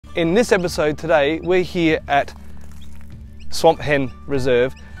In this episode today, we're here at Hen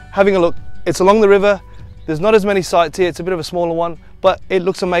Reserve having a look. It's along the river. There's not as many sites here. It's a bit of a smaller one, but it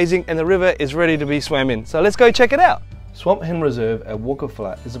looks amazing and the river is ready to be swam in. So let's go check it out. Hen Reserve at Walker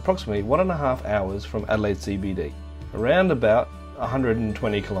Flat is approximately 1.5 hours from Adelaide CBD, around about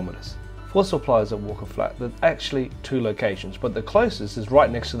 120 kilometres. For supplies at Walker Flat, there's actually 2 locations, but the closest is right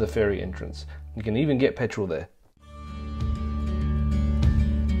next to the ferry entrance. You can even get petrol there.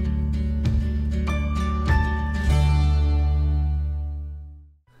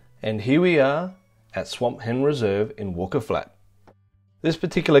 And here we are at Hen Reserve in Walker Flat. This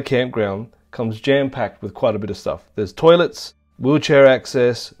particular campground comes jam-packed with quite a bit of stuff. There's toilets, wheelchair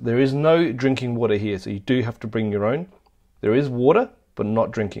access, there is no drinking water here, so you do have to bring your own. There is water, but not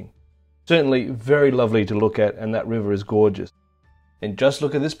drinking. Certainly very lovely to look at, and that river is gorgeous. And just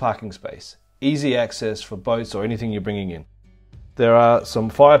look at this parking space. Easy access for boats or anything you're bringing in. There are some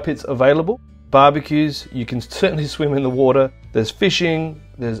fire pits available, barbecues, you can certainly swim in the water. There's fishing,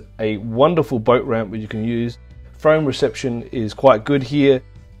 there's a wonderful boat ramp which you can use. Phone reception is quite good here,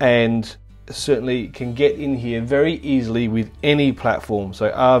 and certainly can get in here very easily with any platform.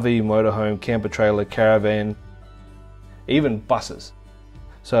 So RV, motorhome, camper trailer, caravan, even buses.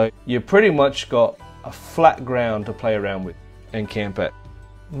 So you've pretty much got a flat ground to play around with and camp at.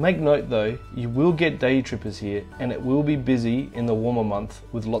 Make note though, you will get day trippers here, and it will be busy in the warmer month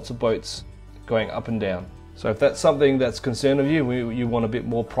with lots of boats going up and down. So if that's something that's concern of you, you want a bit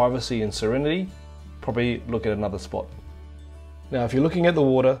more privacy and serenity, probably look at another spot. Now if you're looking at the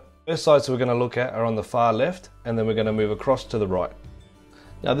water, first sites we're going to look at are on the far left, and then we're going to move across to the right.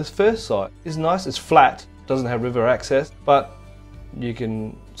 Now this first site is nice, it's flat, doesn't have river access, but you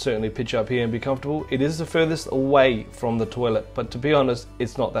can certainly pitch up here and be comfortable. It is the furthest away from the toilet, but to be honest,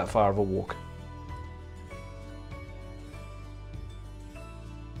 it's not that far of a walk.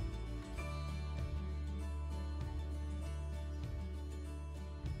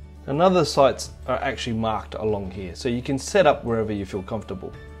 Another sites are actually marked along here, so you can set up wherever you feel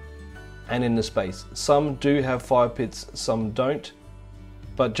comfortable and in the space. Some do have fire pits, some don't,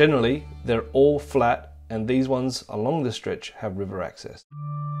 but generally they're all flat, and these ones along the stretch have river access.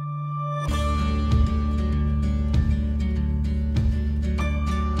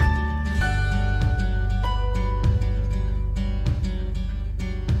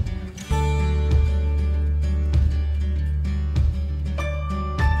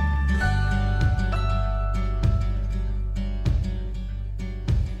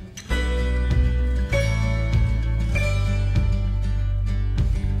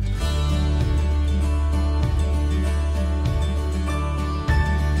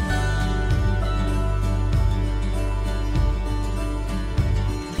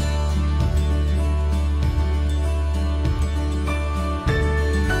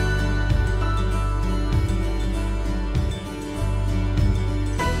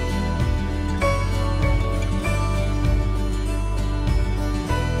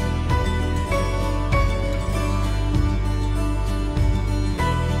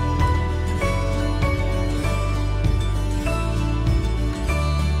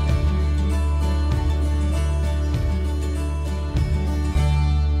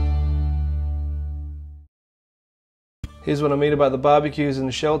 Here's what I mean about the barbecues and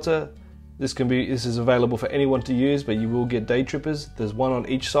the shelter. This is available for anyone to use, but you will get day trippers. There's one on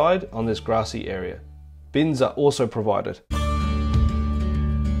each side on this grassy area. Bins are also provided.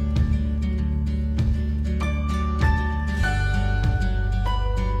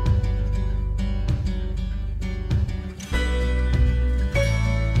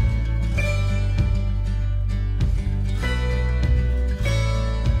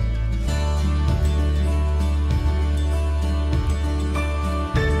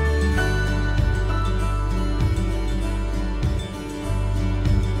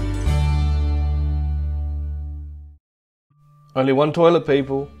 Only one toilet,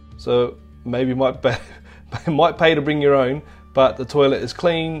 people, so maybe might pay to bring your own, but the toilet is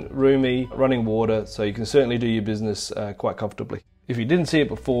clean, roomy, running water, so you can certainly do your business quite comfortably. If you didn't see it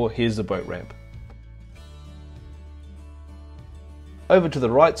before, here's the boat ramp. Over to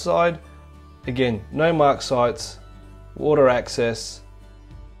the right side, again, no marked sites, water access,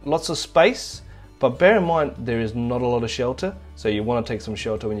 lots of space, but bear in mind there is not a lot of shelter, so you want to take some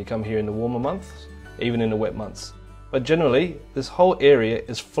shelter when you come here in the warmer months, even in the wet months. But generally, this whole area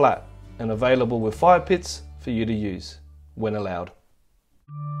is flat and available with fire pits for you to use when allowed.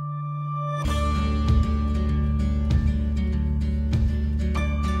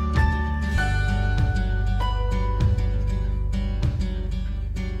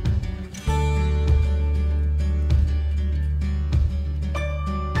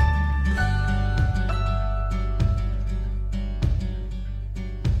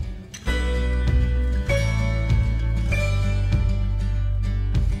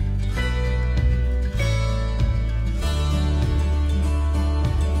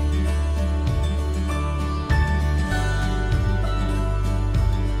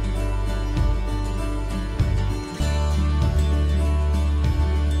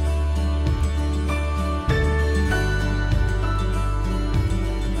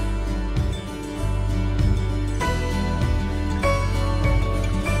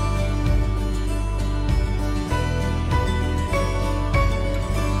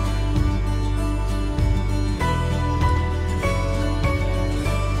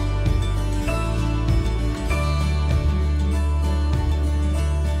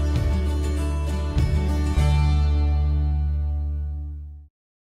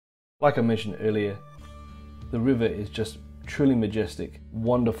 Like I mentioned earlier, the river is just truly majestic,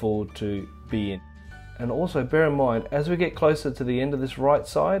 wonderful to be in. And also bear in mind, as we get closer to the end of this right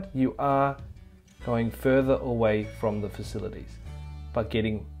side, you are going further away from the facilities, but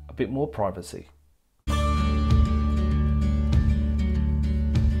getting a bit more privacy.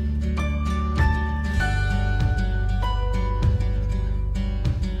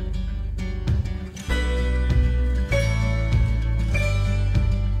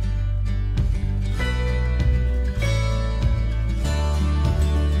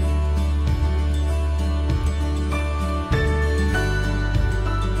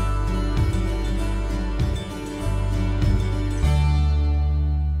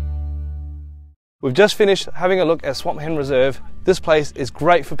 We've just finished having a look at Swamp Hen Reserve. This place is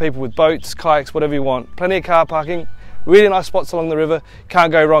great for people with boats, kayaks, whatever you want. Plenty of car parking, really nice spots along the river.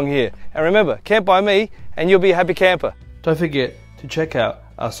 Can't go wrong here. And remember, camp by me and you'll be a happy camper. Don't forget to check out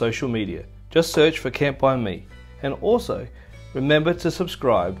our social media. Just search for Camp by Me. And also, remember to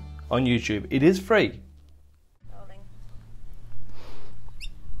subscribe on YouTube. It is free.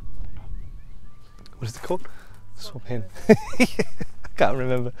 What is it called? Swamp Hen. I can't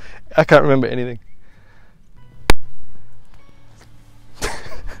remember anything.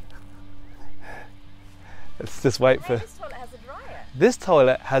 Let's just wait for... This toilet has a dryer. This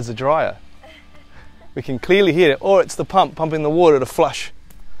toilet has a dryer. We can clearly hear it. Or it's the pump pumping the water to flush.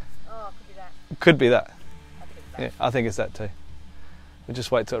 Oh, could be that. Could be that. I think it's that. Yeah, I think it's that too. We'll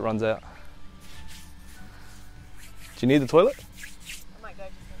just wait till it runs out. Do you need the toilet? I might go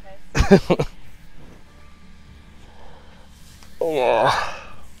just in case. Oh.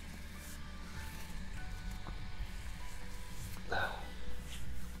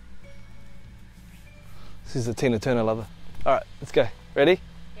 This is the Tina Turner lover. All right, let's go. Ready?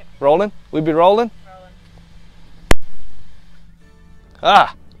 Yep. Rolling? We'll be rolling? Rolling.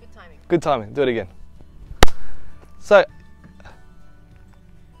 Ah! Good timing. Good timing. Do it again. So,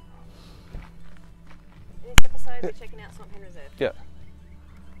 In this episode, we're checking out Swamp Hen Reserve. yeah.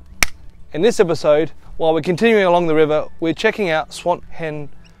 In this episode, while we're continuing along the river, we're checking out Swamp Hen.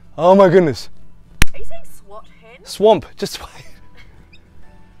 Oh my goodness. Are you saying SWAT hen? Swamp. Just wait.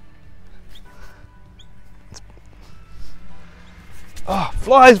 Oh,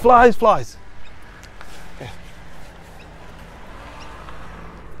 flies, flies, flies. Yeah.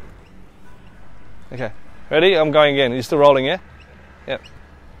 Okay, ready? I'm going again. You're still rolling, yeah? Yep.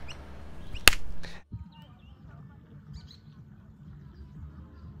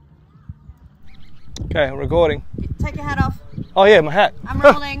 Okay, I'm recording. Take your hat off. Oh yeah, my hat. I'm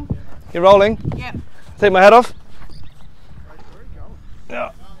rolling. You're rolling? Yep. Take my hat off.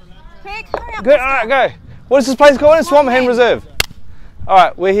 Yeah. Quick, hurry up. Good, alright, go. What is this place called? It's Swamp Hen Reserve.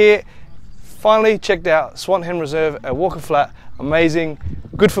 Alright, we're here. Finally checked out Swamp Hen Reserve at Walker Flat. Amazing.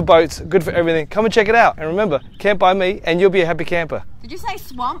 Good for boats, good for everything. Come and check it out. And remember, camp by me and you'll be a happy camper. Did you say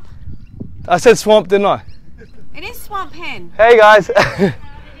swamp? I said swamp, didn't I? It is Swamp Hen. Hey guys.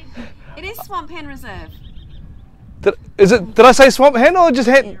 It is Swamp Hen Reserve. Did I say Swamp Hen or just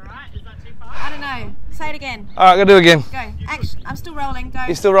hen? I don't know. Say it again. Alright, I'm gonna do it again. Go. Action. I'm still rolling. Go.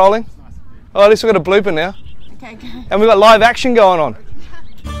 You still rolling? Oh, at least we've got a blooper now. Okay, go. And we've got live action going on.